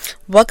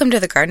Welcome to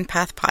the Garden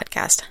Path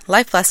Podcast,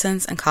 life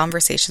lessons and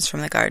conversations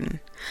from the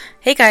garden.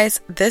 Hey guys,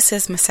 this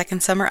is my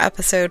second summer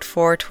episode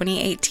for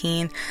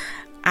 2018.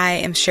 I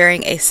am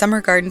sharing a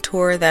summer garden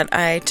tour that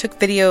I took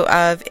video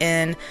of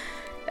at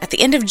the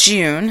end of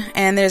June,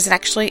 and there's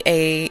actually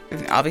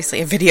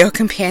obviously a video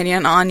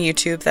companion on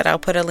YouTube that I'll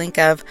put a link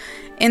of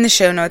in the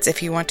show notes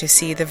if you want to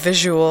see the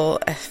visual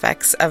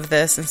effects of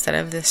this instead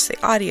of the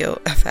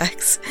audio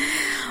effects.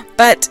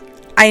 But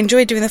I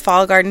enjoyed doing the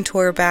fall garden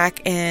tour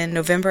back in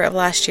November of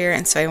last year,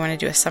 and so I want to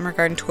do a summer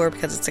garden tour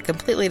because it's a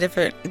completely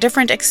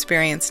different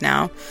experience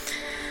now.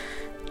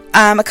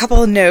 A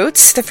couple of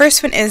notes. The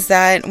first one is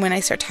that when I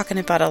start talking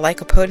about a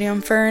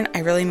Lycopodium fern, I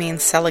really mean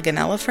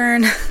Selaginella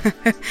fern.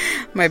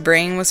 My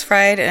brain was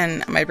fried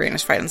on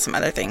some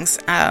other things,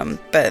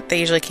 but they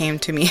usually came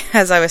to me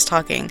as I was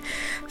talking.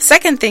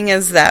 Second thing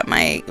is that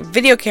my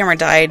video camera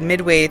died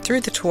midway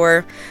through the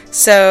tour,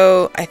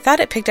 so I thought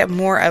it picked up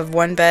more of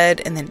one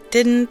bed and then it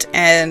didn't,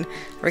 and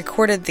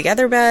recorded the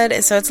other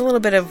bed, so it's a little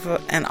bit of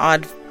an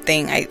odd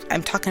thing.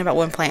 I'm talking about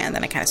one plant and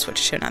then I kind of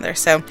switched to another,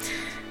 so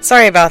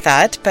sorry about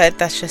that, but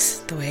that's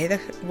just the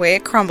way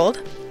it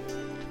crumbled.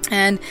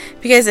 And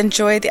if you guys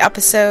enjoyed the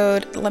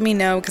episode, let me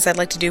know, because I'd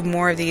like to do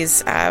more of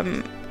these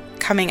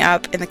coming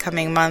up in the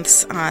coming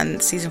months on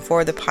season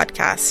 4 of the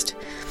podcast.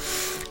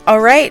 All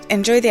right,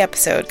 enjoy the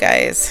episode,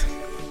 guys.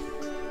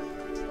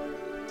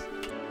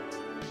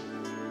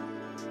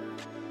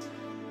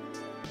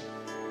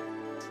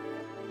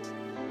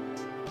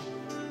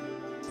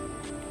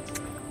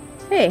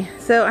 Hey,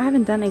 so I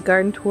haven't done a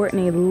garden tour in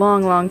a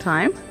long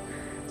time.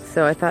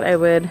 So I thought I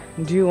would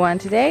do one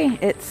today.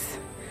 It's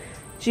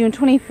June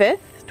 25th,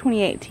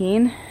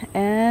 2018,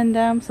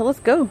 and so let's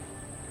go.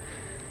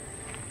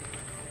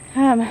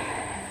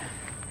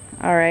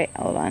 Alright,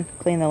 hold on.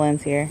 Clean the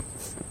lens here.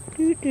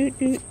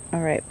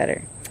 Alright,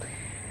 better.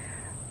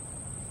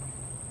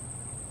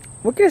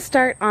 We're going to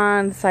start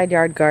on the side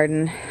yard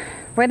garden.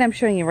 What I'm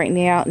showing you right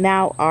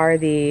now are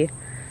the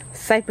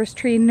cypress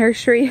tree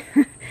nursery.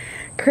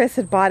 Chris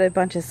had bought a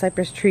bunch of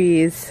cypress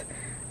trees,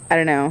 I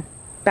don't know,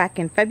 back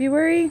in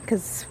February,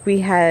 because we're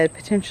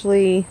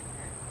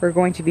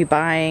going to be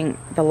buying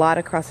the lot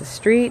across the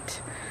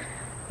street.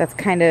 That's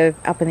kind of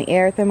up in the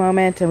air at the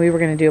moment, and we were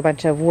going to do a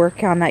bunch of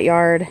work on that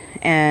yard,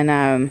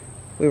 and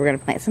we were going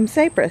to plant some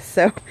cypress.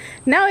 So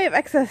now we have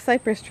excess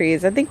cypress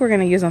trees. I think we're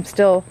going to use them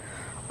still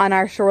on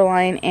our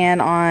shoreline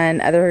and on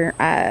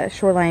other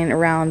shoreline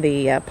around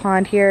the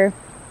pond here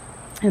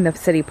in the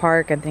city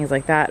park and things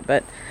like that,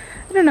 but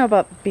I don't know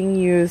about being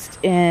used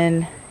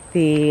in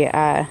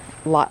the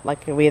lot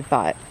like we had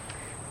thought.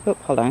 Oh,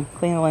 hold on.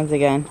 Clean the lens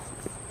again.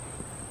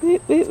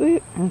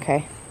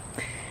 Okay.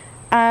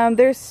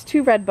 There's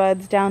 2 red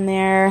buds down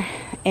there,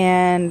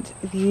 and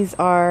these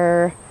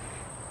are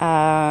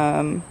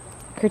Crataegus,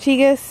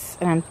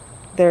 and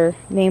their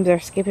names are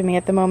escaping me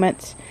at the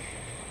moment.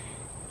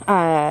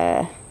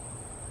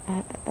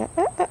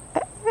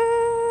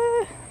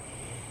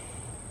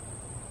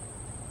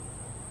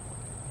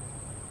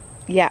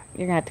 Yeah,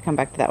 you're gonna have to come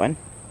back to that one.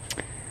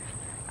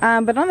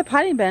 But on the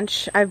potting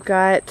bench, I've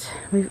got,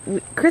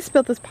 Chris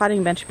built this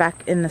potting bench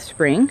back in the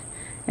spring,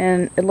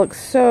 and it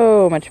looks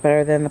so much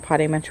better than the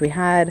potting bench we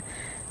had.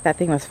 That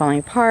thing was falling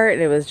apart,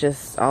 it was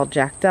just all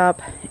jacked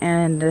up,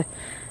 and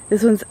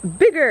this one's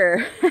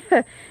bigger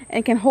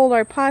and can hold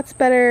our pots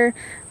better,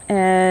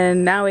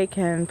 and now we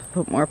can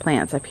put more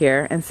plants up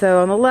here. And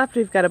so on the left,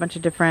 we've got a bunch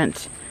of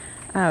different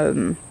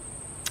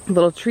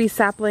little tree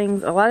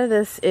saplings. A lot of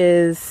this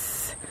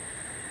is,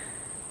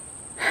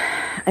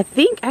 I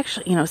think,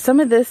 actually, some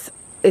of this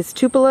is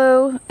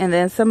Tupelo, and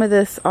then some of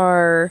this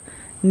are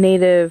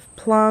native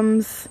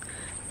plums.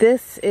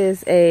 This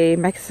is a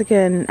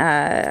Mexican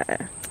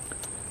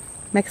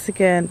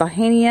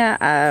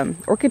Bauhinia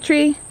orchid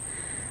tree,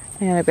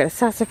 and I've got a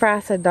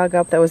sassafras I dug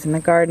up that was in the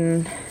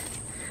garden.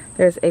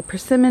 There's a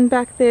persimmon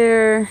back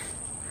there,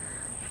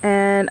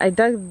 and I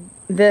dug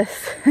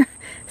this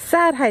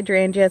sad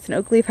hydrangea. It's an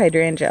oak leaf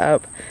hydrangea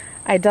up.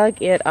 I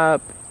dug it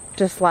up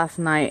just last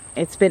night.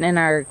 It's been in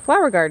our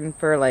flower garden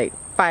for like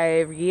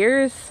 6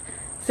 years.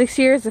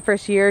 The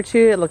first year or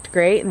two it looked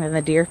great, and then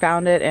the deer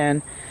found it,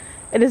 and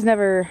it has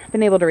never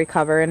been able to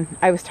recover, and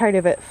I was tired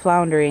of it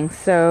floundering,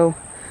 so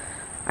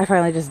I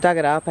finally just dug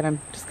it up, and I'm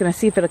just gonna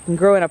see if it can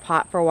grow in a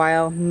pot for a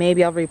while.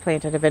 Maybe I'll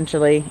replant it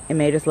eventually. It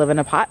may just live in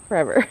a pot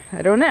forever.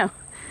 I don't know.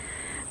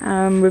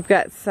 We've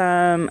got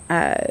some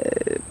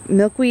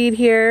milkweed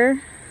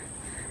here.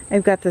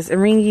 I've got this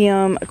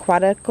Eryngium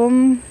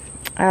aquaticum.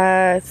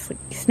 It's like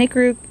snake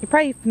root. You're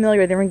probably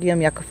familiar with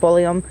Eryngium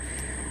yuccifolium,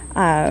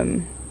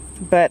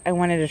 but I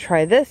wanted to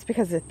try this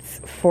because it's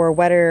for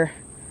wetter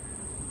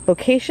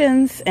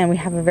locations, and we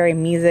have a very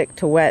mesic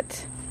to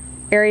wet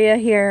area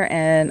here,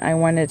 and I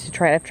wanted to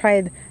try it. I've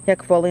tried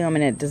yuccifolium,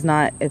 and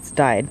it's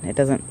died. It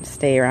doesn't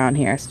stay around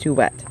here. It's too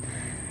wet.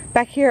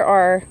 Back here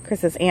are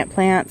Chris's ant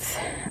plants,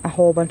 a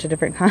whole bunch of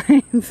different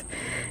kinds,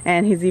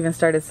 and he's even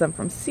started some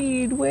from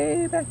seed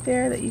way back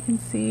there that you can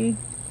see.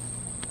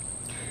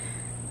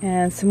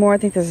 And some more. I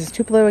think this is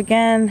Tupelo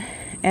again,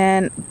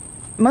 and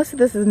most of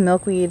this is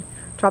milkweed,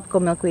 tropical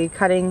milkweed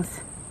cuttings.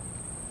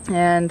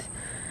 And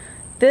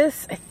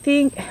this, I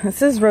think,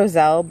 this is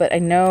Roselle, but I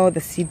know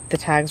the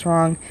tag's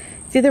wrong.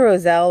 It's either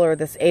Roselle or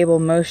this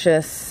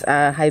Abelmotius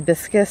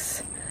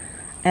hibiscus.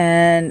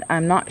 And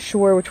I'm not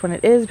sure which one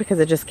it is because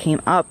it just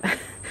came up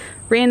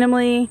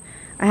randomly.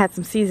 I had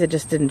some seeds that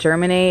just didn't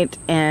germinate,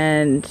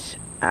 and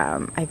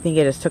I think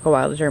it just took a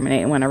while to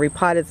germinate. And when I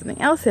repotted something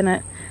else in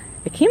it,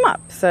 it came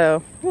up.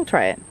 So we'll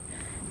try it.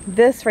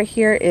 This right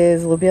here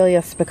is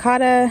Lobelia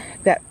spicata.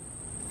 Got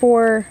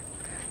 5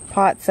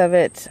 pots of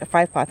it.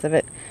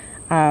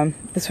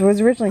 This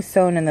was originally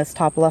sown in this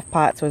top left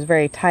pot, so it was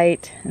very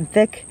tight and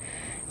thick.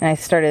 And I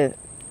started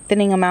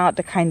thinning them out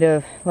to kind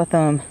of let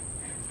them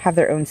have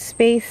their own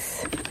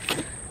space.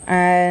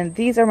 And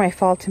these are my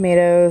fall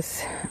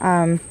tomatoes.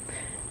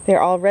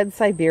 They're all red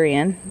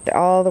Siberian. They're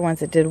all the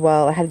ones that did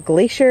well. I had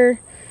Glacier.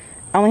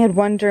 I only had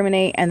one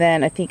germinate, and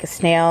then I think a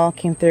snail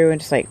came through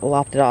and just like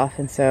lopped it off.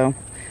 And so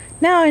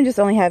now I'm just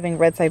only having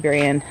red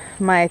Siberian.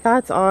 My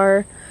thoughts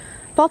are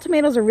fall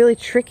tomatoes are really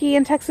tricky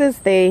in Texas.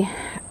 They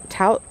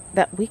tout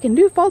that we can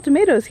do fall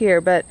tomatoes here,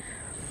 but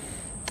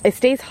it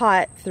stays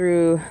hot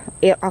through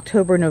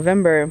October,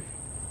 November,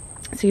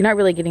 so you're not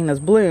really getting those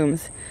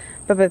blooms.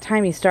 But by the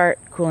time you start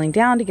cooling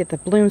down to get the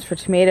blooms for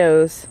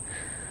tomatoes,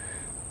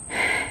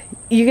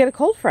 you get a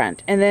cold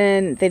front, and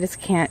then they just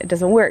can't, it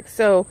doesn't work.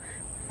 So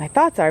my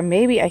thoughts are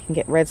maybe I can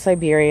get red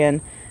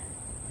Siberian.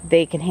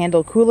 They can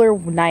handle cooler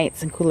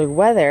nights and cooler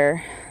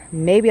weather.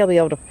 Maybe I'll be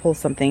able to pull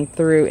something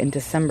through in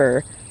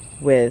December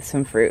with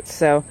some fruits.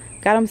 So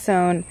got them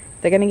sown.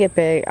 They're gonna get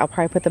big. I'll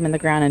probably put them in the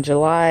ground in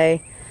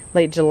July,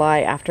 late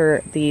July,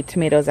 after the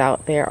tomatoes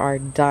out there are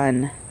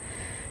done.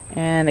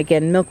 And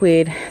again,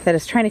 milkweed that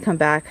is trying to come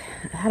back.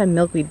 I had a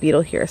milkweed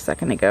beetle here a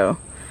second ago.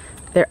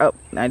 There, oh,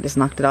 I just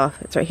knocked it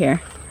off. It's right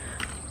here.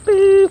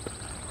 Boop.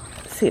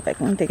 Let's see if I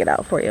can dig it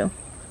out for you.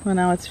 Well,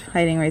 now it's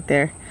hiding right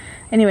there.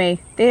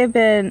 Anyway, they have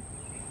been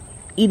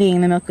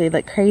eating the milkweed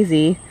like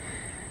crazy,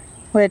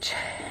 which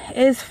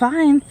is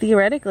fine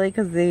theoretically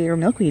because they are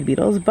milkweed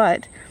beetles,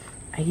 but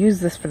I use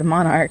this for the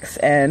monarchs,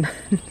 and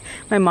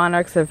my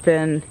monarchs have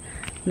been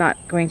not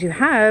going to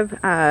have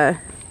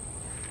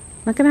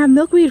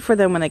milkweed for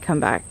them when they come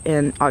back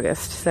in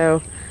August.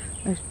 So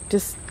I'm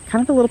just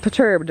kind of a little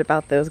perturbed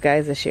about those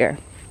guys this year.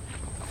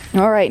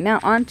 All right, now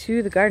on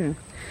to the garden.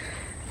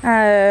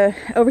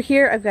 Over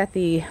here I've got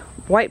the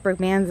white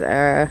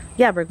Bergmansia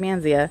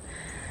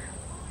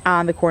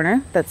on the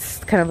corner. That's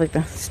kind of like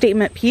the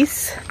statement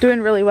piece,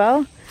 doing really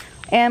well.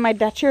 And my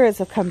Dachuras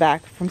have come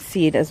back from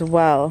seed as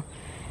well.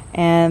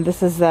 And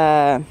this is,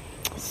 I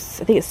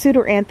think it's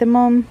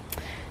Pseudoanthemum.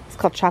 It's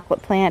called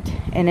Chocolate Plant,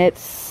 and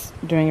it's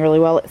doing really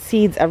well. It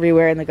seeds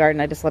everywhere in the garden.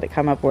 I just let it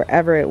come up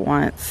wherever it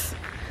wants.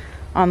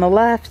 On the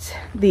left,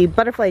 the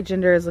butterfly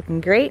ginger is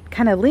looking great,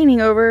 kind of leaning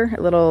over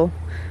a little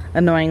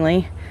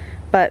annoyingly,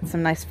 but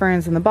some nice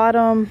ferns in the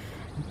bottom.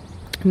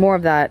 More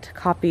of that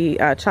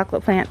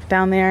chocolate plant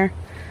down there.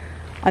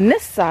 On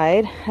this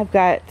side, I've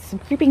got some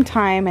creeping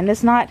thyme, and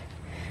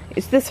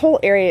this whole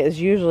area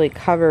is usually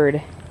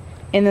covered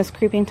in this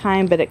creeping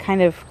thyme, but it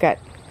kind of got,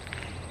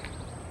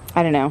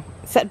 I don't know,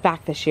 set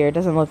back this year. It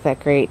doesn't look that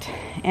great.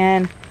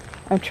 And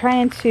I'm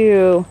trying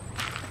to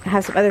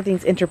have some other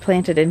things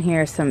interplanted in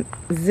here. Some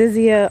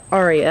Zizia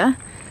aurea,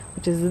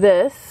 which is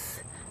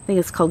this. I think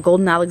it's called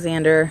Golden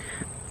Alexander.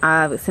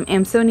 With some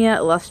Amsonia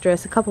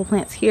illustris, a couple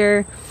plants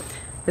here.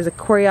 There's a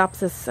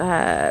Coreopsis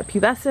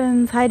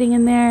pubescens hiding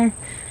in there.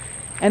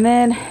 And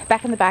then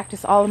back in the back,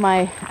 just all of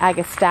my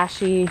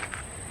Agastache.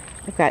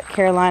 I've got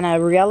Carolina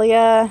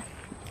Aurelia.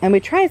 And we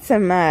tried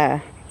some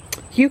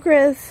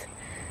Euchras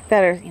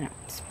that are,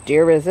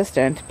 deer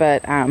resistant,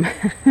 but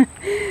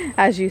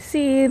as you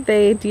see,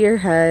 the deer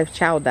have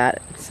chowed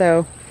that.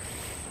 So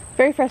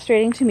very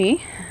frustrating to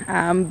me.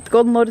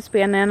 Golden Lotus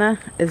banana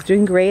is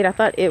doing great. I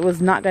thought it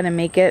was not going to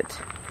make it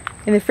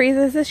in the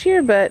freezes this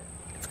year, but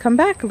it's come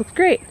back. It looks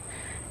great.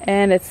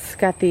 And it's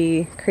got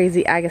the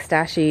crazy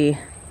Agastache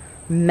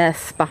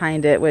mess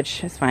behind it,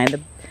 which is fine.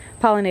 The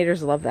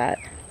pollinators love that.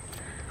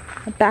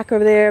 Back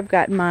over there, I've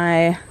got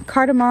my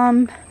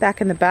cardamom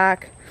back in the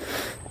back.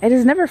 It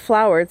has never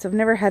flowered, so I've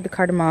never had the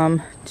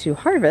cardamom to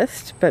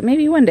harvest, but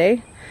maybe one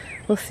day.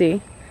 We'll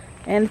see.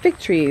 And fig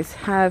trees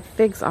have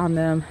figs on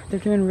them. They're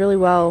doing really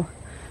well.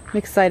 I'm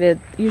excited.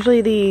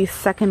 Usually the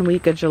second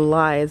week of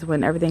July is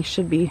when everything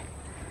should be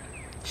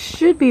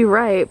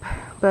ripe,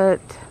 but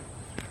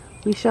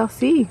we shall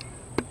see.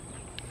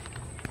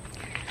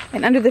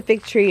 And under the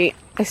fig tree,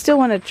 I still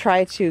want to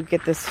try to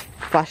get this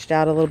fleshed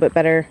out a little bit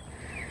better.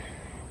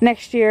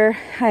 Next year,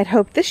 I had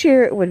hoped this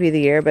year it would be the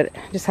year, but it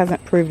just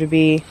hasn't proved to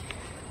be.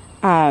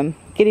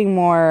 Getting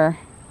more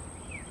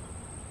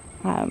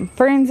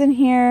ferns in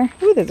here.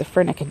 Ooh, there's a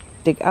fern I can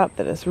dig up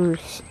that is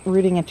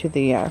rooting into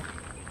the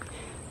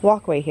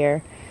walkway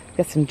here.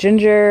 Got some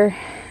ginger.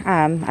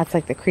 That's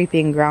like the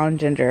creeping ground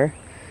ginger.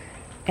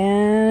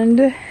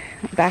 And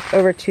back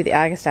over to the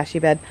Agastache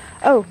bed.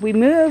 Oh, we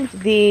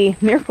moved the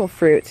miracle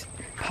fruit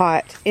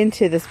pot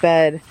into this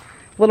bed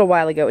a little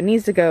while ago. It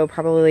needs to go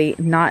probably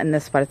not in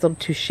this spot. It's a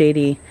little too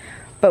shady.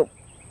 But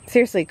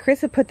seriously,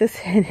 Chris had put this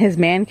in his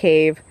man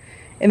cave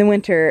in the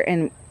winter,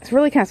 and it's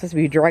really kind of supposed to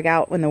be drug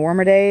out in the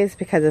warmer days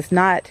because it's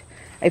not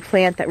a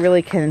plant that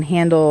really can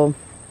handle,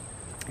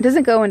 it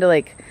doesn't go into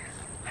like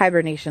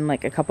hibernation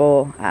like a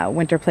couple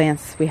winter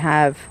plants. We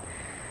have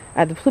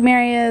the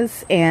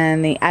plumerias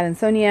and the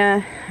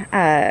Adansonia,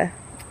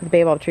 the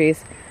baobab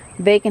trees.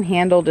 They can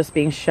handle just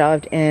being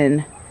shoved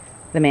in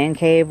the man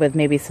cave with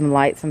maybe some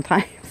light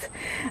sometimes,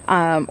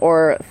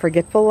 or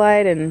forgetful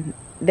light, and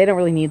they don't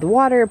really need the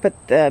water,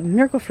 but the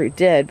miracle fruit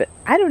did. But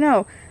I don't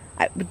know.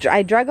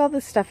 I drug all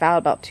this stuff out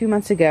about 2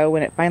 months ago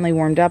when it finally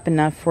warmed up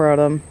enough for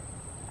them,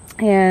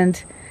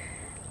 and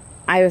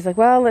I was like,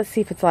 well, let's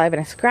see if it's alive. And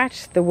I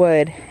scratched the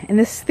wood, and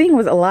this thing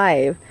was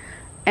alive.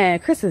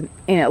 And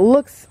it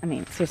looks, I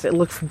mean, seriously, it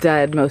looks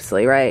dead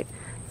mostly, right?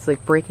 It's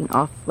like breaking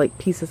off like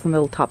pieces on the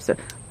little tops there.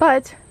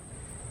 But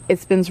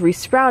it's been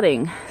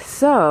resprouting,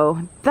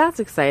 so that's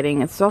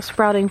exciting. It's all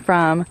sprouting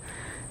from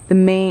the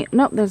main,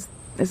 nope, there's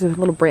a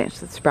little branch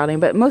that's sprouting,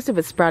 but most of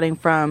it's sprouting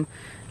from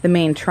the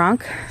main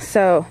trunk.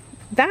 So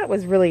that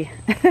was really,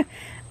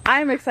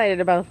 I'm excited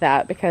about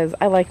that because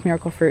I like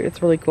miracle fruit.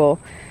 It's really cool.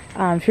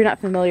 If you're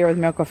not familiar with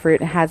miracle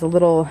fruit, it has a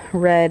little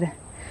red,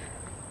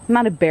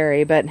 not a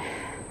berry, but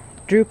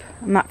drupe.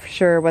 I'm not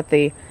sure what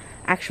the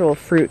actual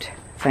fruit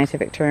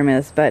scientific term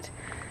is, but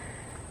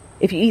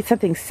if you eat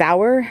something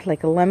sour,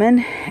 like a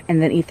lemon,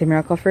 and then eat the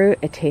miracle fruit,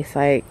 it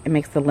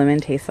makes the lemon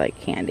taste like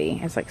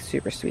candy. It's like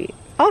super sweet.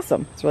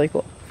 Awesome. It's really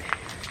cool.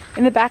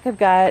 In the back, I've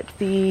got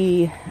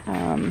the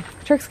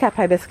Turk's Cap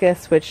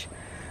hibiscus, which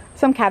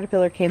some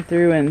caterpillar came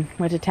through and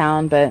went to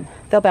town, but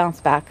they'll bounce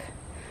back,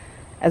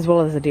 as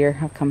well as the deer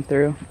have come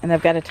through. And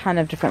I've got a ton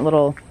of different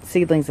little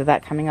seedlings of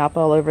that coming up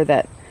all over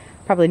that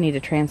probably need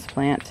a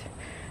transplant.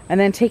 And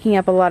then taking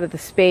up a lot of the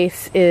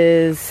space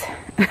is,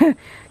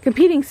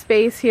 competing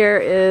space here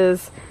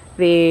is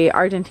the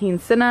Argentine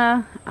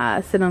Senna,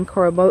 Senna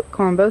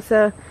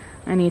corymbosa.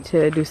 I need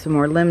to do some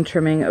more limb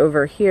trimming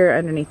over here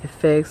underneath the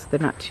figs so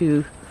they're not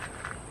too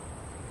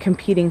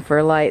competing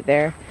for light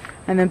there.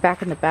 And then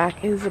back in the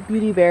back is a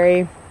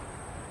beautyberry.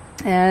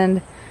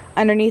 And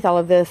underneath all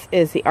of this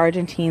is the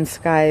Argentine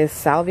Skies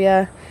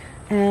salvia.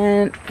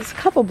 And there's a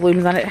couple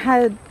blooms on it. It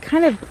had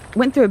kind of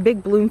went through a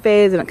big bloom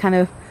phase and it kind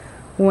of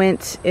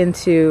went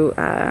into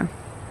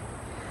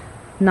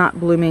not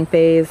blooming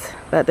phase,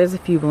 but there's a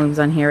few blooms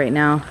on here right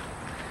now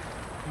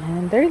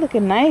and they're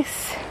looking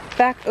nice.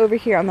 Back over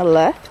here on the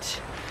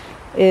left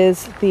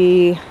is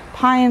the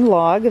pine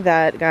log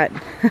that got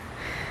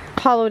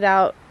hollowed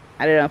out,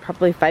 I don't know,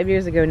 probably 5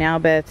 years ago now,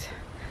 but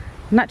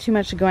not too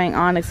much going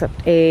on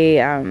except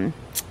a I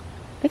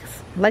think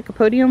it's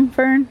Lycopodium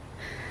fern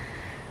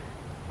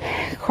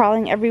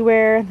crawling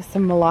everywhere. There's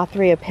some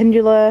Melothria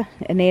pendula,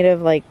 a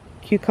native like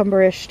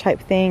cucumberish type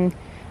thing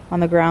on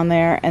the ground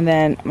there, and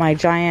then my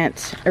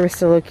giant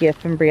Aristolochia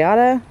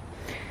fimbriata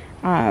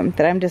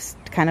that I'm just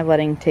kind of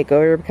letting take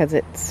over because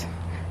it's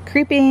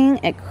creeping.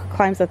 It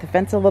climbs up the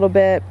fence a little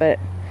bit, but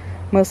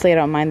mostly I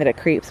don't mind that it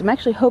creeps. I'm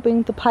actually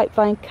hoping the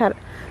pipevine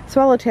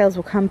swallowtails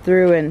will come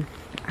through and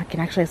I can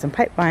actually have some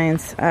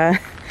pipevines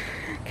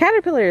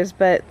caterpillars,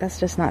 but that's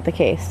just not the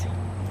case.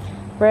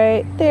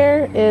 Right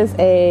there is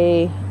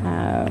a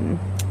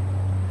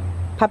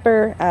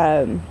pepper,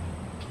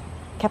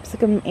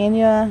 Capsicum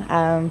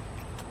annua,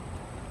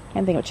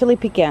 and think of chili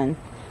pecan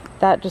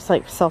that just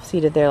like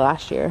self-seeded there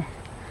last year.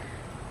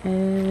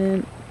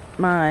 And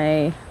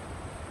my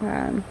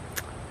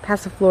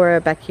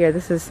Passiflora back here,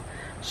 this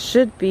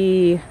should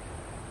be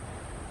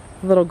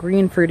a little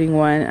green fruiting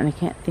one, and I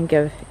can't think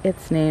of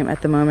its name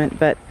at the moment,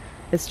 but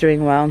it's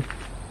doing well.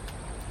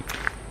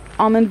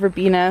 Almond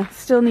verbena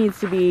still needs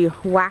to be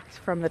whacked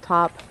from the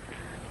top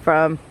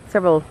from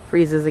several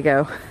freezes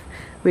ago.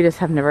 We just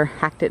have never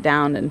hacked it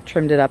down and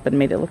trimmed it up and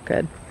made it look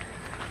good.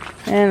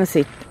 And let's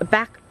see, a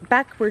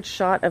backward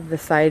shot of the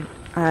side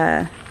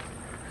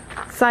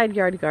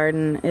yard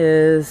garden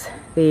is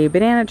the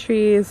banana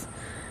trees,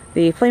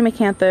 the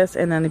Flamicanthus,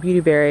 and then the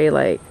beautyberry,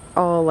 like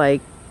all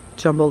like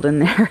jumbled in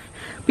there.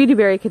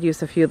 Beautyberry could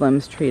use a few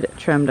limbs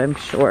trimmed, I'm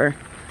sure.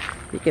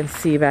 You can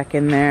see back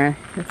in there,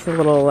 it's a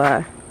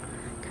little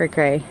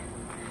cray-cray.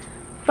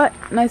 But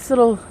nice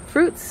little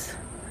fruits.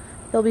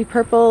 They'll be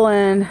purple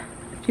in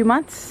a few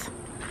months,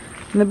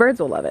 and the birds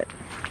will love it.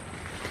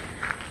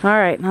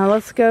 Alright, now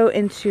let's go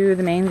into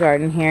the main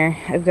garden here.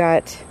 I've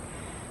got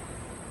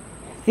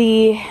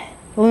the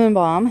lemon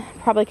balm.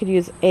 Probably could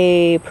use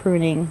a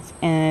pruning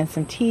and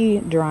some tea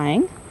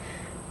drying.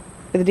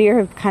 But the deer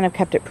have kind of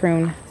kept it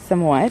pruned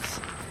somewhat.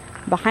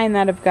 Behind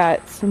that I've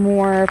got some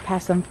more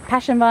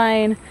passion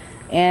vine,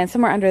 and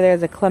somewhere under there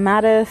is a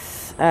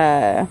clematis,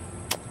 not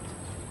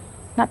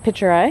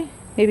pitcheri,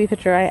 maybe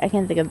pitcheri, I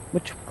can't think of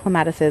which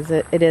clematis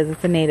it is,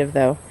 it's a native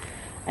though.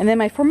 And then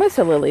my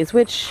Formosa lilies,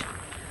 which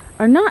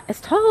are not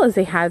as tall as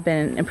they have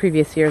been in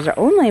previous years, are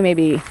only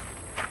maybe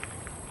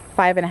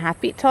 5.5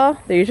 feet tall.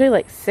 They're usually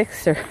like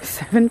 6 or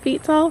 7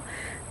 feet tall.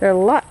 They're a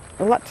lot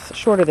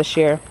shorter this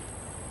year.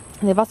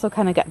 And they've also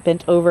kind of got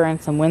bent over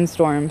in some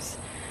windstorms,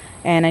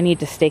 and I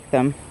need to stake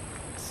them.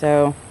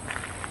 So,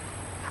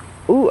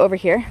 ooh, over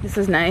here, this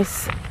is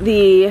nice.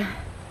 The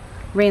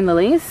rain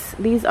lilies.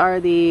 These are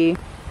the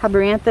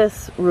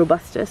Habaranthus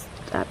robustus,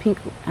 pink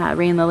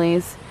rain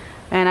lilies,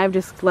 and I've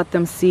just let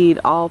them seed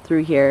all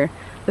through here.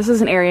 This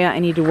is an area I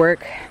need to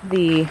work.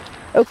 The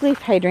oak leaf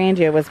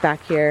hydrangea was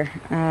back here,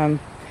 and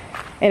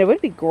it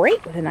would be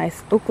great with a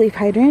nice oak leaf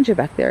hydrangea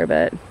back there,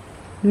 but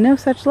no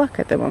such luck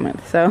at the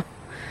moment, so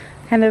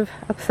kind of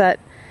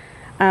upset.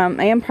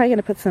 I am probably going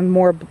to put some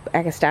more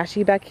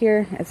agastache back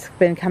here. It's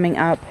been coming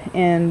up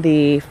in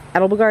the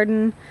edible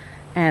garden,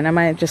 and I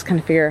might just kind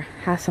of figure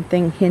have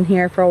something in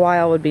here for a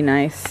while would be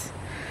nice.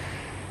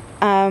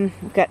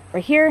 We've got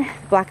right here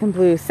black and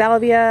blue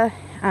salvia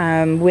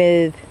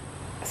with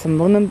some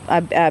lemon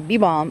bee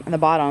balm on the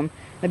bottom.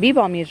 The bee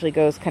balm usually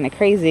goes kind of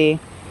crazy.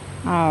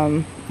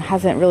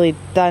 Hasn't really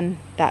done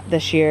that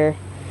this year.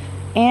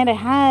 And I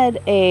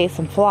had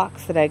some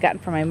phlox that I had gotten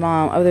from my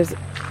mom. Oh, there's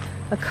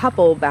a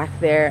couple back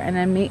there, and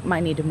I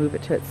might need to move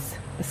it to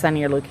a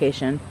sunnier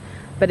location.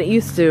 But it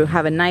used to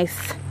have a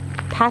nice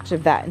patch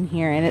of that in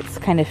here, and it's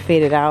kind of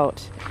faded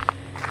out.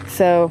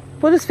 So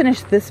we'll just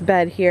finish this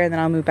bed here, and then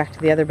I'll move back to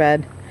the other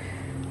bed.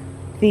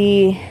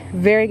 The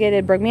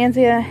variegated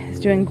brugmansia is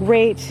doing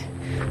great.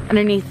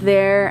 Underneath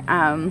there,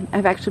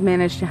 I've actually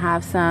managed to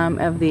have some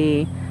of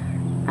the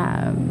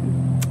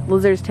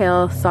lizard's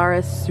tail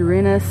Sarus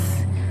surinus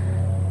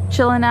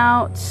chilling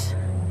out,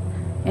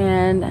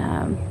 and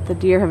the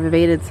deer have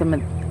evaded some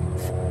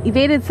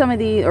of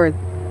the, or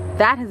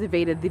that has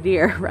evaded the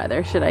deer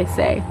rather, should I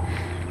say.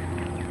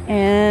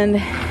 And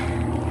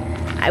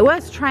I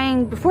was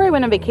trying, before I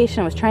went on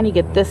vacation, I was trying to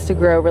get this to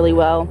grow really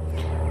well.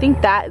 I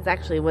think that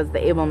was the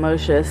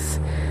abelmotius,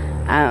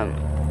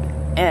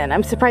 and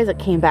I'm surprised it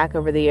came back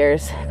over the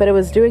years, but it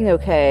was doing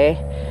okay.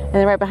 And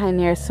then right behind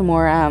there is some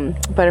more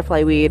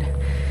butterfly weed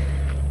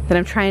that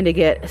I'm trying to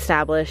get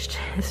established.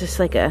 It's just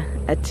like a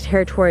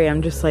territory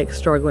I'm just like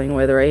struggling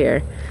with right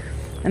here.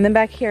 And then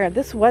back here,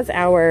 this was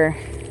our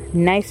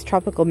nice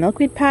tropical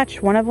milkweed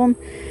patch, one of them.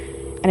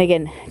 And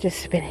again,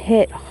 just been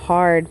hit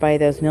hard by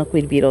those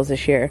milkweed beetles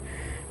this year,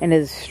 and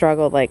has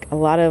struggled. Like a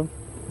lot of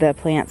the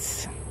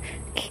plants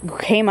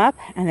came up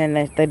and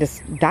then they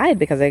just died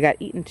because they got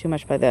eaten too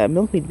much by the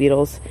milkweed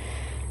beetles.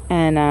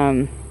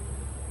 And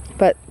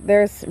but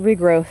there's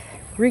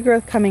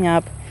regrowth coming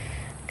up.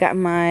 Got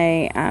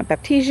my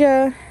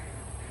Baptisia,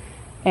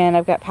 and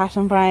I've got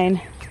passion vine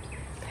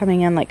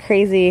coming in like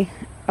crazy.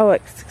 Oh,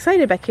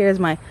 excited back here is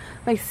my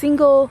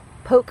single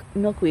poke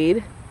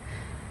milkweed.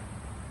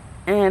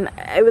 And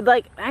I would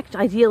like,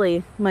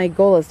 ideally, my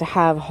goal is to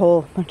have a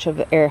whole bunch of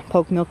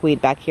poke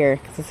milkweed back here,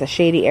 because it's a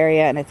shady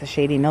area and it's a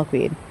shady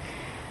milkweed.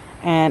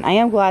 And I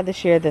am glad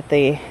this year that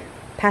the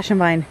passion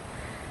vine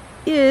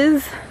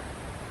is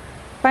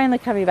finally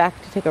coming back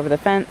to take over the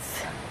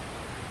fence.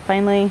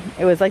 Finally,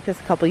 it was like this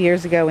a couple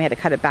years ago. We had to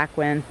cut it back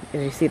when,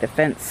 as you see, the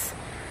fence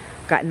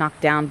got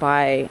knocked down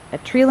by a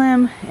tree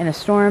limb in a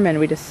storm, and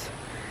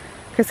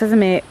Chris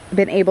hasn't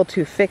been able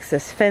to fix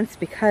this fence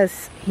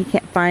because he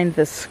can't find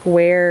the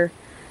square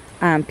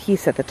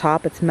piece at the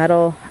top. It's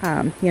metal.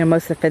 You know,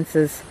 most of the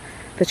fences,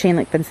 the chain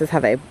link fences,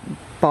 have a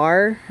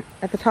bar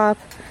at the top,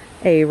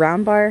 a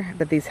round bar,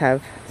 but these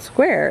have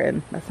square,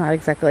 and that's not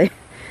exactly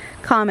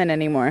common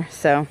anymore,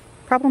 so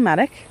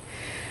problematic.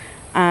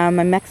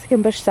 My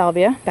Mexican bush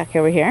salvia back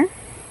over here,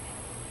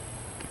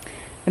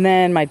 and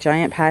then my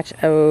giant patch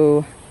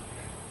of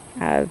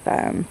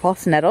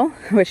false nettle,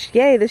 which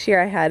yay, this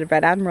year I had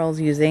red admirals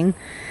using,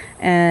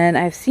 and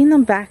I've seen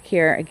them back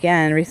here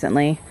again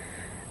recently.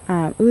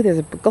 Ooh, there's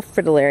a Gulf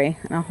fritillary,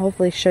 and I'll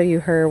hopefully show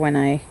you her when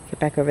I get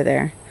back over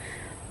there.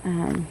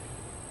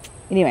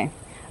 Anyway,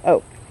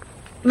 oh,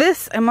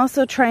 this I'm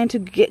also trying to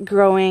get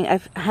growing. I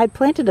had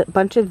planted a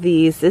bunch of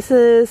these. This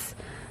is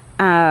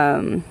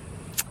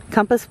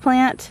compass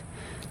plant.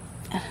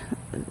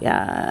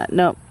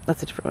 No,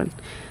 that's a different one.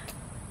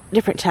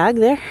 Different tag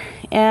there.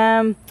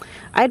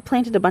 I had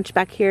planted a bunch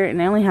back here, and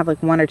I only have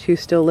like one or two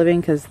still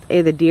living because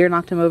the deer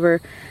knocked them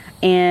over,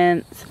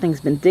 and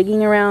something's been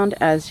digging around,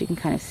 as you can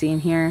kind of see in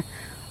here.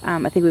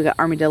 I think we've got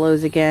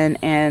armadillos again,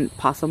 and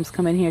possums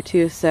come in here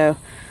too, so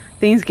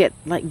things get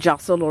like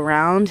jostled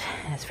around,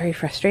 and it's very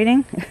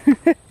frustrating.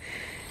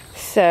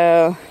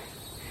 So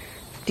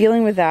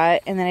dealing with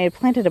that, and then I had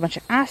planted a bunch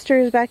of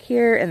asters back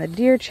here, and the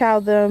deer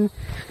chowed them,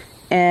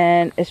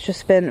 and it's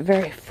just been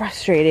very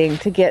frustrating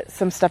to get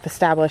some stuff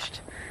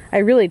established. I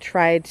really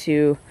tried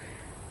to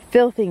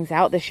fill things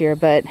out this year,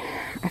 but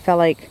I felt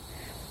like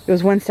it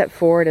was one step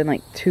forward and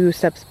like 2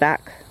 steps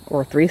back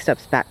or 3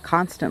 steps back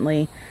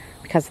constantly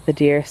because of the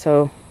deer.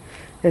 So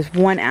there's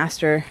one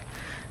aster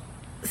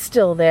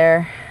still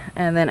there,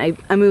 and then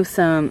I moved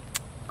some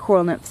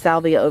coral nymph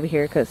salvia over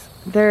here because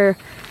they're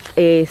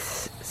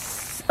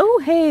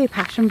oh hey,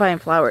 passion vine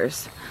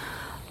flowers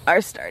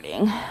are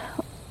starting.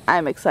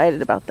 I'm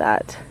excited about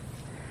that.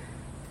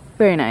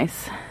 Very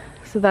nice.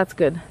 So that's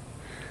good.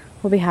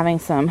 We'll be having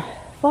some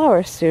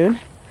flowers soon.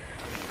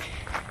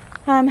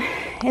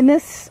 And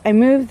this, I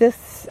moved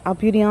this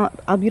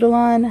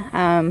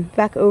albutilon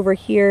back over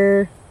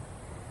here,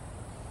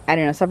 I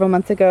don't know, several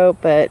months ago,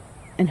 but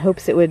in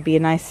hopes it would be a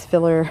nice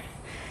filler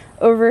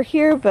over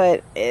here,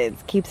 but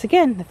it keeps,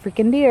 again, the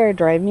freaking deer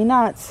drive me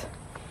nuts.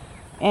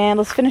 And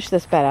let's finish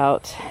this bed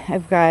out.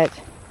 I've got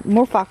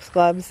more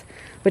foxgloves,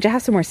 which I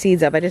have some more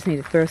seeds of. I just need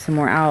to throw some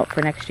more out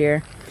for next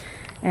year.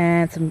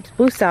 And some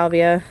blue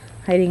salvia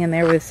hiding in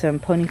there with some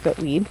ponyfoot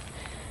weed.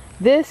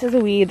 This is a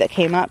weed that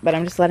came up, but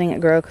I'm just letting it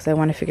grow because I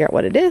want to figure out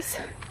what it is.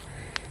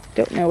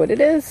 Don't know what it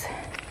is.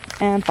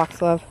 And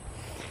foxglove.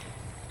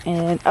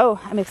 And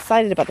oh, I'm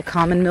excited about the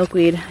common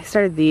milkweed. I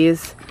started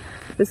these.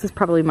 This is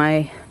probably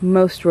my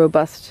most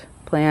robust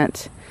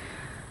plant.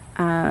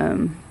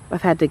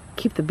 I've had to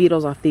keep the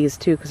beetles off these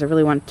too because I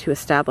really want to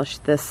establish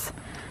this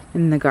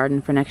in the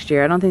garden for next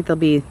year. I don't think they'll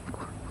be,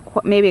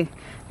 maybe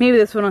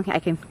this one I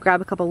can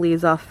grab a couple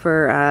leaves off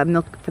for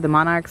milk for the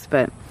monarchs,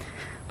 but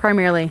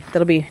primarily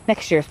that'll be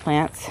next year's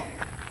plants.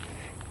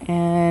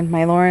 And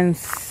my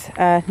Lauren's,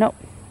 nope,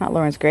 not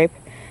Lauren's grape.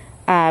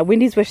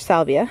 Windy's Wish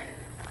salvia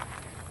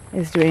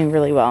is doing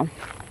really well.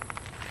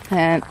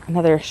 And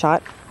another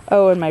shot.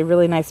 Oh, and my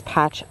really nice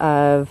patch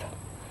of,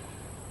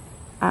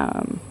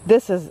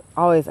 this is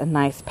always a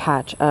nice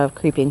patch of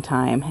creeping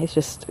thyme. It's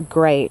just a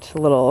great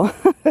little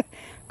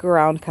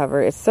ground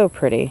cover. It's so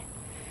pretty.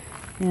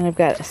 And I've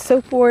got a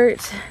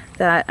soapwort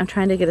that I'm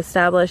trying to get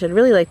established. I'd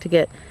really like to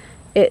get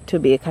it to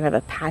be a kind of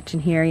a patch in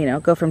here, you know,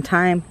 go from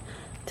thyme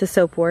to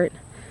soapwort.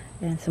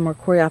 And some more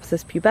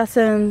Coreopsis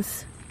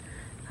pubescens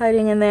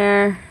hiding in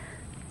there.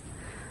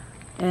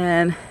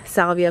 And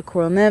Salvia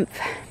coral nymph.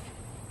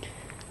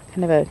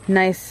 Kind of a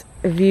nice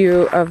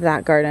view of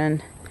that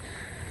garden.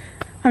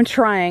 I'm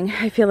trying.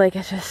 I feel like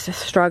it's just a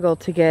struggle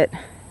to get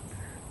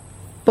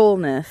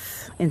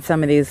fullness in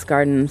some of these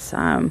gardens.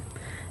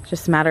 It's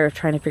just a matter of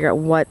trying to figure out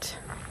what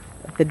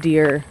the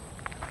deer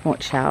won't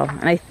chow.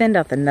 And I thinned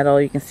out the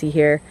nettle, you can see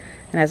here.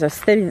 And as I was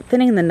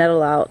thinning the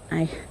nettle out,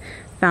 I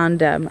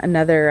found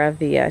another of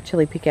the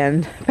chili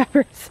pecan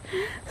peppers.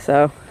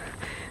 So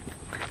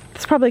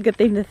it's probably a good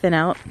thing to thin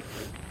out.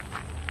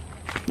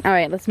 All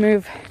right, let's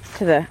move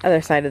to the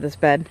other side of this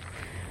bed.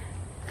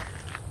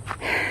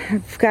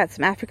 I've got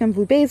some African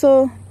blue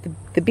basil.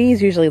 The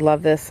bees usually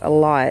love this a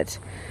lot,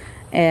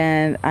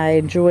 and I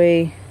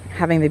enjoy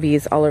having the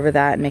bees all over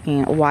that and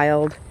making it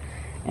wild.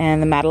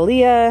 And the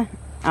Madalia,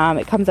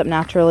 it comes up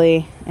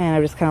naturally, and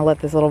I just kind of let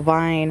this little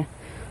vine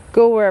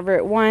go wherever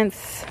it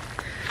wants.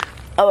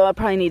 Although I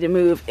probably need to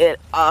move it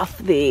off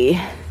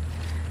this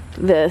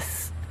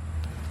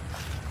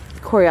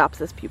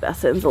Coreopsis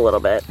pubescens a little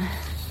bit.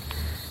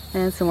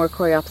 And some more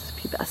Coreopsis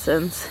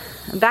pubescens.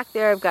 And back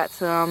there I've got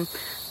some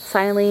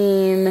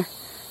Silene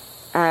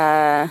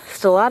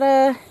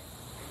stellata,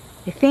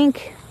 I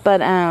think,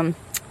 but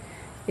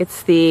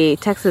it's the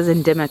Texas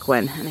endemic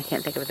one, and I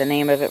can't think of the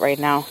name of it right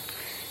now.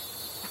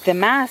 The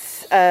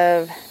mass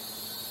of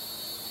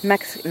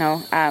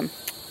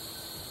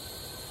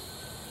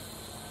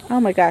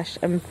oh my gosh,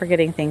 I'm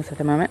forgetting things at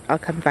the moment. I'll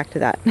come back to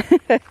that.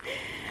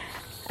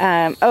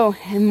 Oh,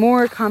 and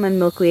more common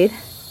milkweed.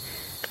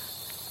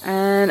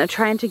 And I'm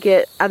trying to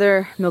get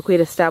other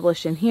milkweed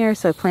established in here,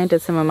 so I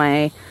planted some of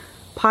my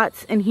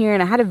pots in here,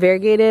 and I had it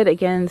variegated.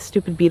 Again,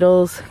 stupid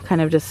beetles kind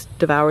of just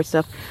devoured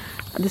stuff.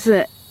 This is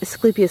a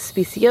Asclepias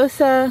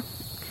speciosa.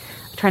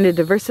 I'm trying to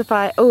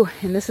diversify. Oh,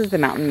 and this is the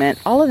mountain mint.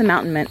 All of the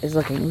mountain mint is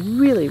looking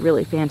really,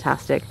 really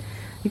fantastic.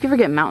 You can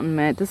forget mountain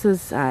mint. This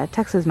is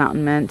Texas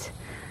mountain mint.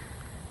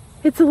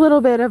 It's a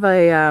little bit of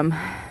a,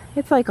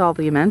 it's like all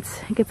the mints.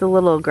 It gets a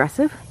little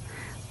aggressive,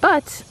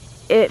 but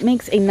it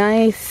makes a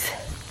nice,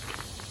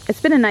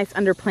 it's been a nice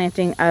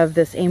underplanting of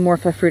this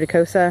Amorpha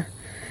fruticosa,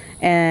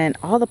 and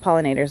all the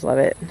pollinators love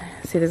it.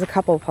 See, there's a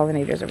couple of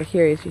pollinators over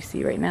here, as you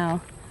see right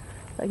now.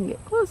 If I can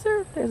get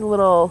closer, there's a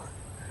little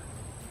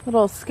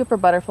skipper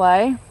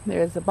butterfly.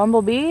 There's a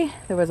bumblebee.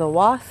 There was a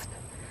wasp.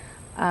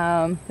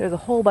 There's a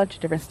whole bunch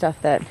of different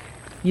stuff that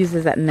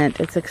uses that mint.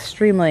 It's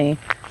extremely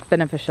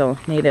beneficial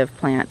native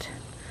plant.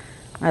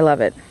 I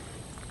love it.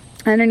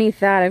 Underneath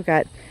that, I've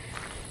got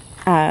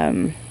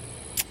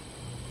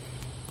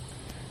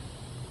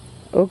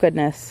oh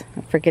goodness,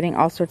 I'm forgetting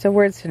all sorts of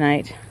words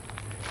tonight.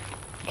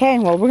 Okay,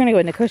 well, we're gonna go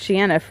into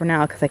Nicotiana for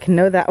now because I can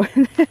know that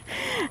one.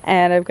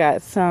 And I've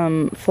got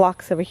some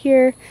phlox over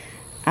here,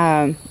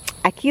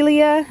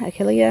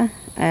 Achillea,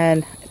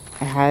 and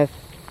I have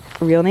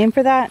a real name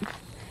for that.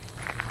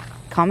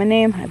 Common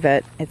name, I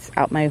bet it's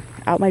out my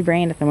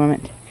brain at the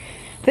moment.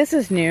 This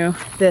is new.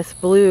 This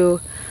blue,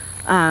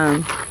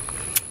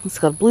 it's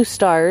called Blue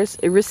Stars,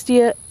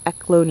 Aristia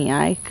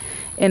eclonii,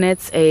 and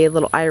it's a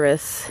little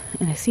iris.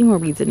 And I see more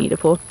weeds I need to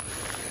pull.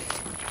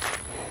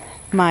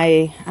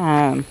 My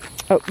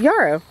oh,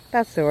 yarrow,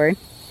 that's the word,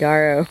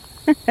 yarrow.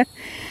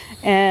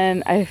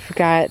 And I've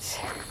got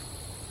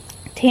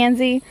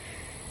tansy.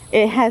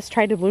 It has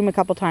tried to bloom a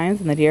couple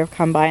times, and the deer have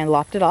come by and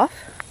lopped it off.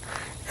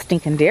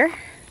 Stinking deer.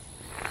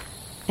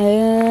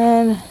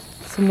 And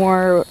some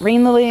more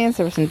rain lilies.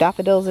 There were some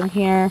daffodils in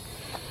here.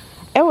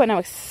 Oh, and I'm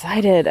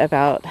excited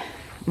about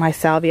my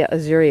Salvia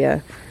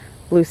azurea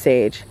blue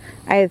sage.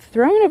 I had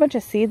thrown a bunch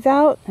of seeds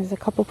out. There's a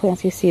couple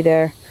plants you see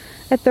there.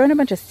 I'd thrown a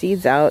bunch of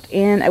seeds out,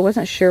 and I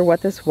wasn't sure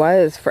what this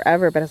was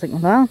forever, but I was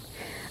like, well,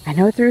 I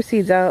know I threw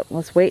seeds out.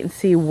 Let's wait and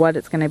see what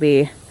it's going to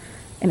be.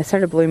 And it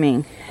started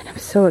blooming, and I'm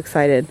so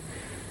excited.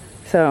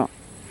 So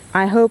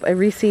I hope it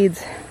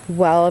reseeds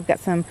well. I've got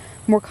some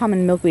more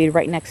common milkweed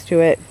right next to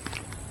it.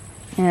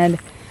 And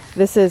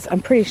this is,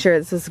 I'm pretty sure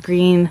this is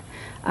green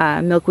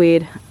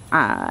milkweed.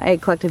 I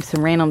collected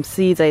some random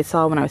seeds I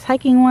saw when I was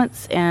hiking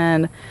once,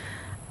 and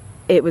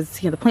it was,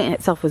 the plant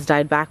itself was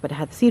died back, but it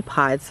had the seed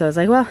pods. So I was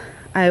like, well,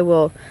 I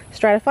will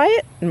stratify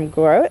it and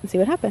grow it and see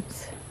what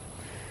happens.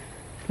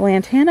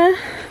 Lantana.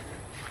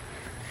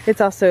 It's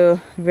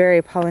also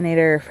very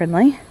pollinator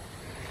friendly.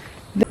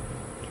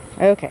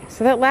 Okay,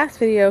 so that last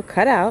video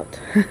cut out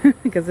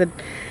because the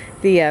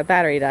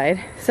battery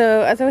died.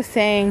 So as I was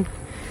saying,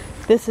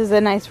 this is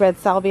a nice red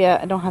salvia.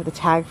 I don't have the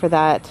tag for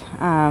that,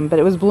 but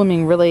it was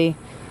blooming really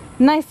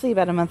nicely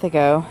about a month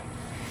ago.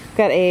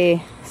 Got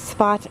a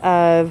spot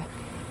of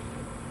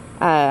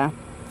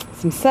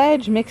some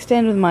sedge mixed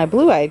in with my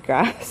blue-eyed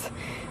grass.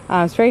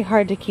 It's very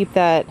hard to keep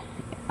that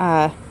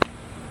not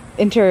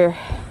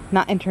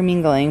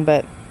intermingling,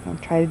 but I'll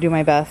try to do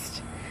my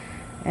best.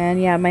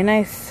 And yeah, my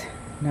nice.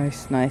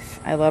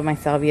 I love my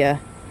salvia.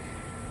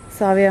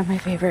 Salvia, my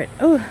favorite.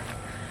 Oh,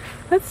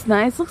 that's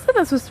nice. Looks like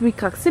that's supposed to be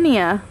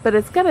coccinea, but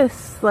it's got a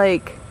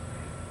like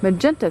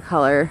magenta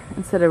color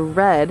instead of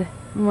red.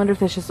 I wonder if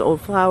that's just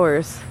old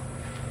flowers.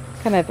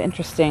 Kind of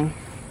interesting.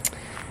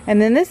 And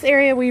then this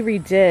area we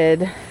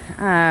redid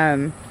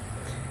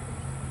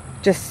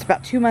just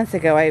about 2 months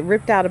ago. I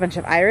ripped out a bunch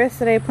of iris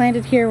that I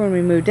planted here when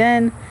we moved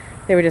in.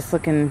 They were just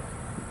didn't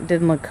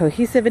look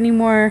cohesive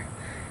anymore.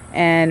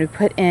 And we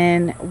put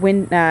in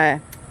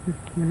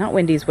not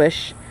Wendy's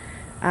Wish.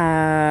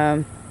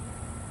 I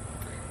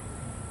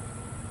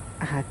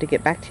have to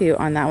get back to you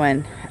on that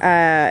one.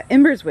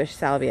 Ember's Wish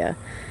salvia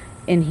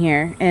in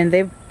here, and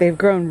they've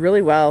grown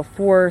really well.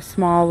 4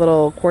 small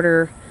little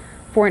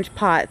 4-inch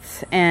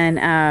pots,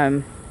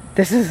 and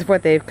this is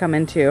what they've come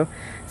into.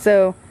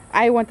 So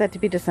I want that to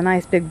be just a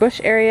nice big bush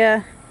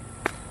area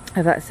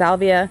of that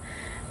salvia,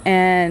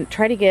 and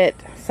try to get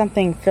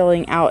something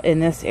filling out in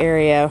this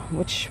area,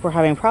 which we're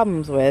having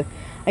problems with.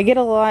 I get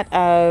a lot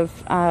of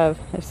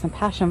there's some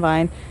passion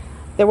vine.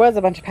 There was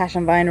a bunch of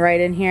passion vine right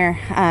in here,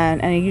 and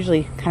I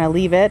usually kind of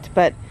leave it,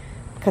 but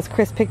because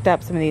Chris picked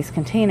up some of these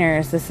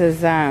containers, this is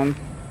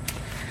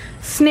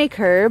snake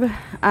herb,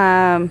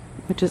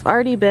 which has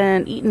already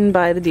been eaten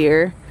by the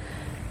deer.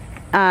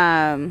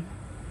 Actually,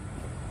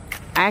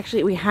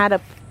 we had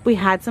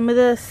some of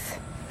this,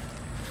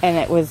 and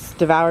it was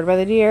devoured by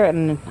the deer,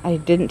 and I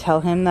didn't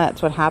tell him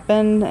that's what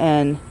happened,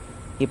 and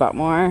he bought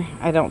more.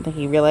 I don't think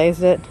he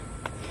realized it.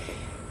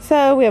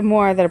 So we have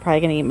more that are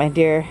probably going to eat my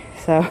deer.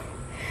 So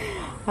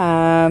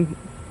I'm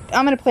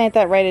going to plant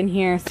that right in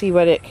here, see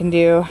what it can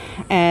do.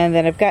 And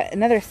then I've got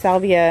another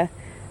salvia,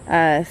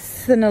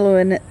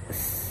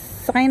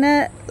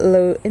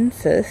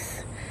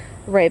 sinaloensis,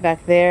 right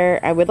back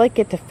there. I would like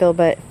it to fill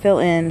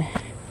in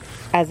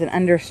as an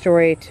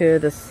understory to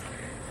this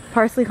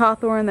parsley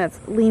hawthorn that's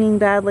leaning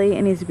badly.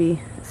 It needs to be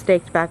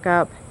staked back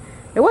up.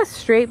 It was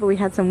straight, but we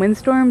had some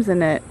windstorms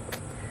and it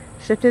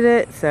shifted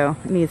it, so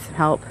it needs some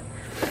help.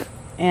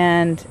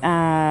 And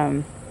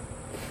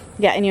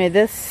yeah, anyway,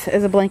 this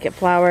is a blanket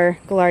flower,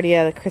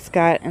 Gaillardia, that Chris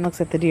got, and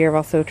looks like the deer have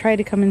also tried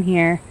to come in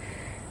here.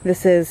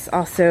 This is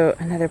also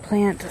another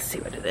plant. Let's see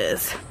what it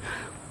is.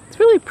 It's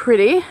really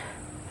pretty.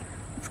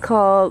 It's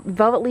called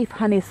velvet leaf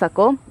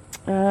honeysuckle,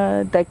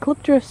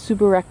 Dichlyptra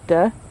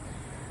suberecta.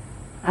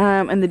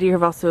 And the deer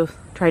have also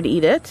tried to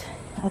eat it.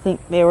 I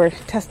think they were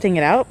testing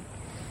it out.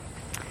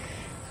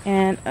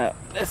 And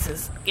this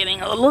is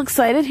getting a little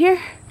excited here.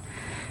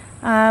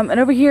 And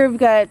over here we've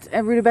got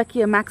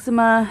Rudbeckia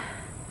maxima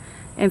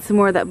and some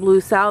more of that blue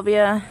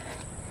salvia,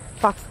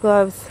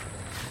 foxgloves.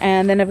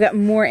 And then I've got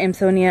more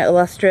Amsonia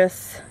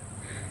illustris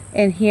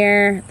in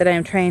here that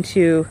I'm trying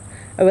to,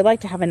 I would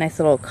like to have a nice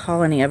little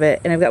colony of it.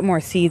 And I've got more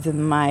seeds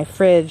in my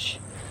fridge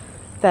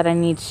that I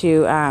need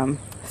to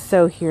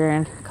sow here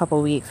in a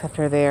couple weeks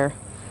after they're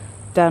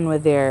done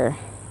with their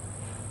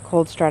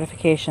cold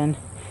stratification.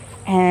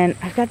 And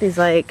I've got these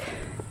like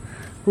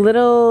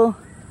little,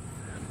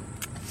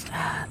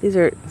 these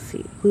are, let's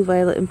see, blue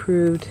violet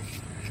improved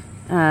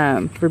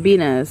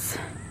verbenas,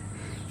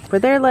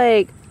 but they're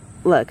like,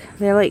 look,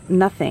 they're like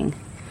nothing.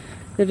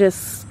 They're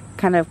just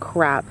kind of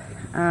crap.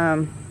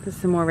 There's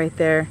some more right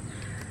there.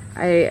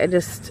 I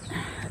just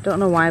don't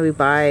know why we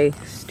buy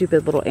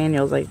stupid little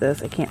annuals like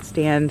this. I can't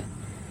stand,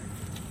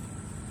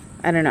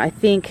 I don't know, I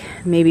think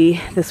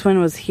maybe this one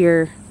was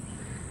here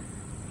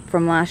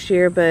from last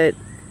year, but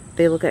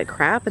they look like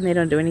crap and they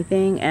don't do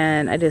anything,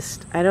 and I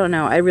don't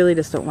know, I really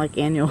just don't like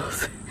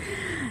annuals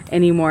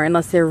anymore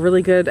unless they're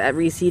really good at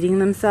reseeding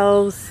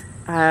themselves.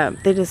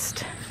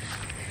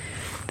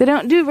 They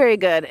don't do very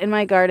good in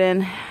my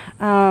garden,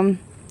 and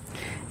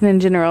in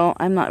general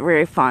I'm not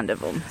very fond of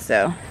them.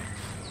 So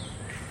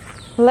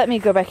let me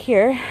go back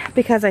here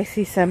because I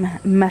see some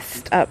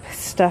messed up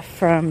stuff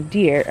from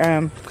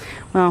deer,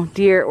 well,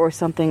 deer or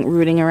something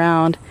rooting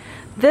around.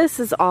 This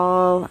is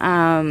all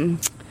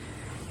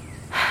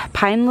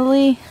pine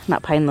lily,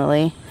 not pine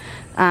lily,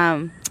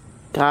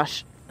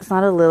 gosh, it's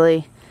not a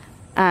lily,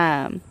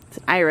 it's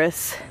an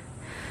iris,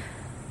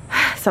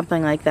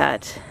 something like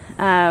that.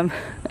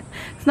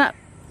 It's not,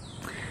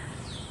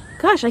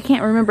 Gosh, I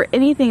can't remember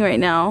anything right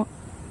now.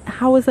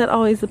 How is that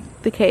always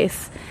the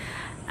case?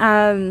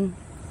 Nice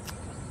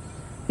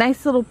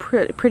little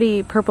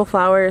pretty purple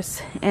flowers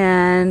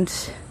and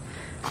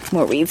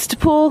more weeds to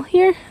pull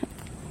here.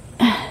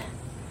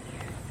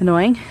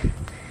 Annoying.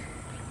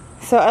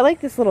 So I like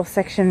this little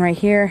section right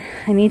here.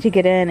 I need to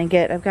get in and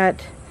I've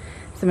got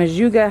some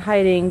ajuga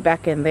hiding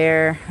back in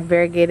there,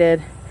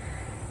 variegated,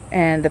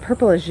 and the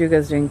purple ajuga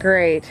is doing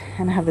great.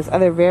 And I have this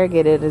other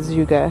variegated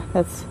ajuga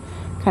that's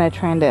kind of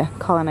trying to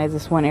colonize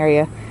this one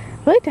area.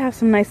 I like to have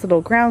some nice little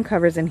ground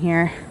covers in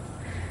here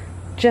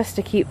just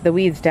to keep the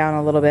weeds down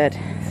a little bit.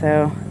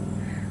 So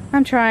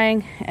I'm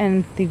trying,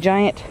 and the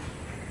giant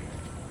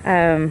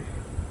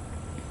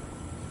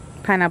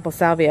pineapple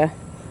salvia,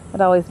 it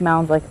always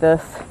mounds like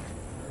this.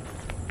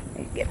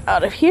 Get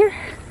out of here,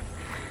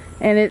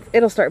 and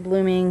it'll start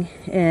blooming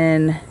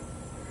in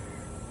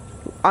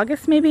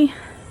August maybe,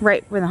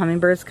 right when the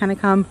hummingbirds kind of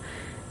come,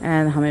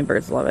 and the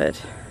hummingbirds love it.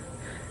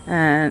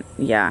 And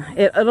yeah,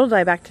 it'll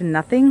die back to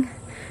nothing,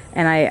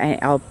 and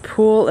I'll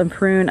pull and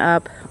prune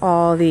up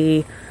all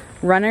the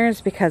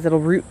runners because it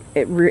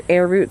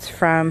air roots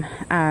from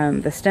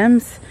the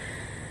stems,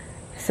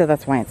 so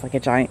that's why it's like a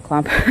giant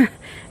clump.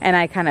 And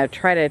I kind of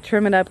try to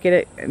trim it up, get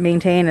it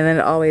maintained, and then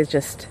it always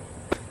just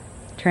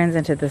turns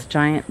into this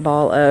giant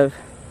ball of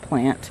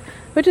plant,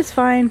 which is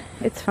fine.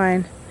 It's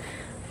fine.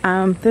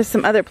 There's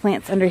some other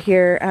plants under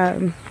here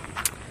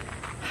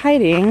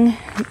hiding.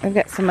 I've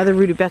got some other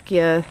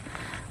rudbeckia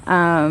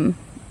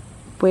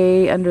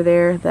way under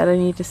there that I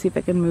need to see if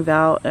I can move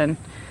out, and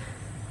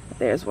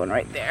there's one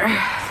right there.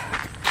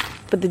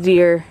 But the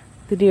deer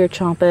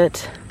chomp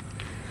it.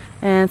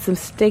 And some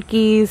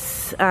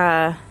stackies.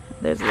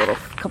 There's a little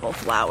couple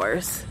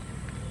flowers.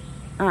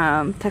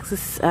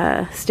 Texas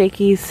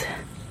stackies.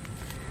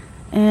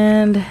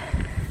 And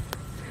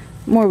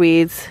more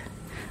weeds.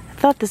 I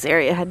thought this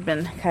area had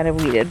been kind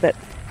of weeded, but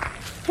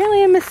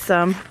apparently I missed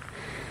some.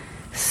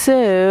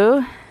 So,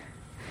 I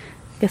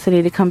guess I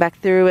need to come back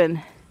through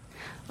and...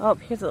 Oh,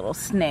 here's a little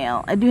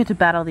snail. I do have to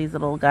battle these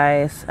little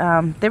guys.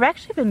 They've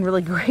actually been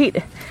really great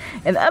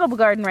in the edible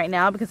garden right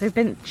now because they've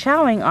been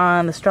chowing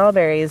on the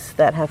strawberries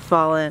that have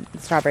fallen.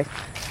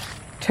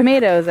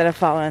 Tomatoes that have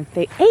fallen.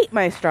 They ate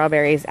my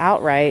strawberries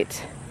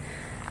outright.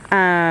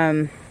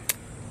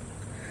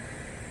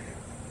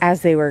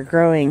 As they were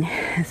growing,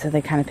 so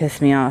they kind of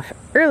pissed me off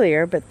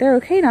earlier, but they're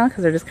okay now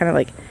because they're just kind of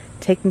like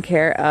taking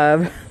care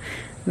of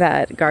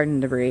that garden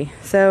debris.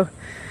 So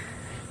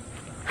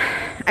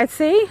I'd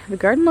say the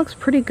garden looks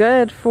pretty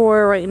good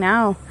for right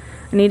now.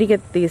 I need to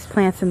get these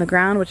plants in the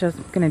ground, which I was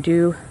going to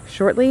do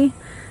shortly,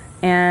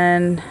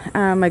 and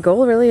my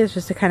goal really is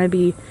just to kind of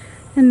be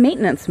in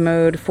maintenance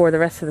mode for the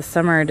rest of the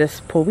summer.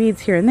 Just pull weeds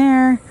here and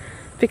there,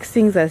 fix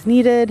things as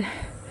needed.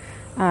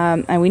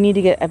 And we need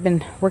to I've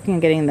been working on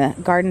getting the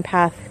garden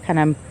path kind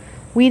of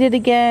weeded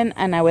again,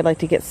 and I would like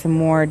to get some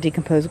more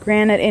decomposed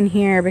granite in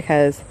here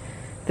because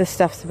this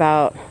stuff's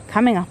about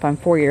coming up on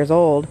 4 years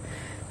old.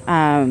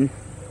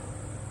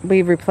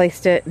 We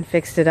replaced it and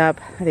fixed it up,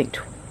 I think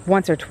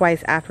once or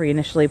twice after we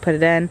initially put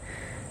it in,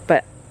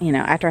 but you know,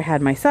 after I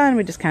had my son,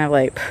 we just kind of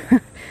like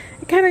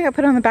it kind of got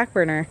put on the back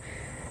burner,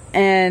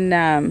 and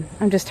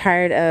I'm just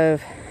tired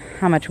of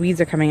how much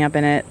weeds are coming up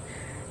in it,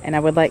 and I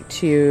would like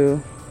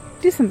to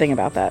do something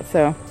about that.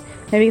 So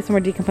maybe get some more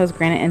decomposed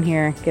granite in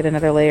here, get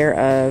another layer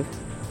of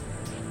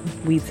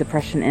weed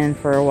suppression in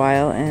for a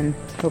while, and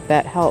hope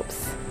that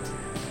helps.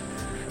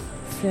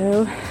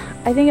 So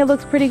I think it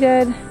looks pretty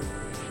good.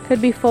 Could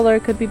be fuller,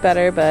 could be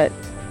better, but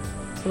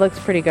it looks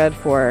pretty good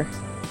for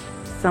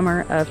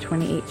summer of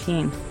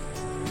 2018.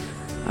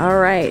 All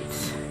right,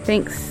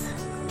 thanks.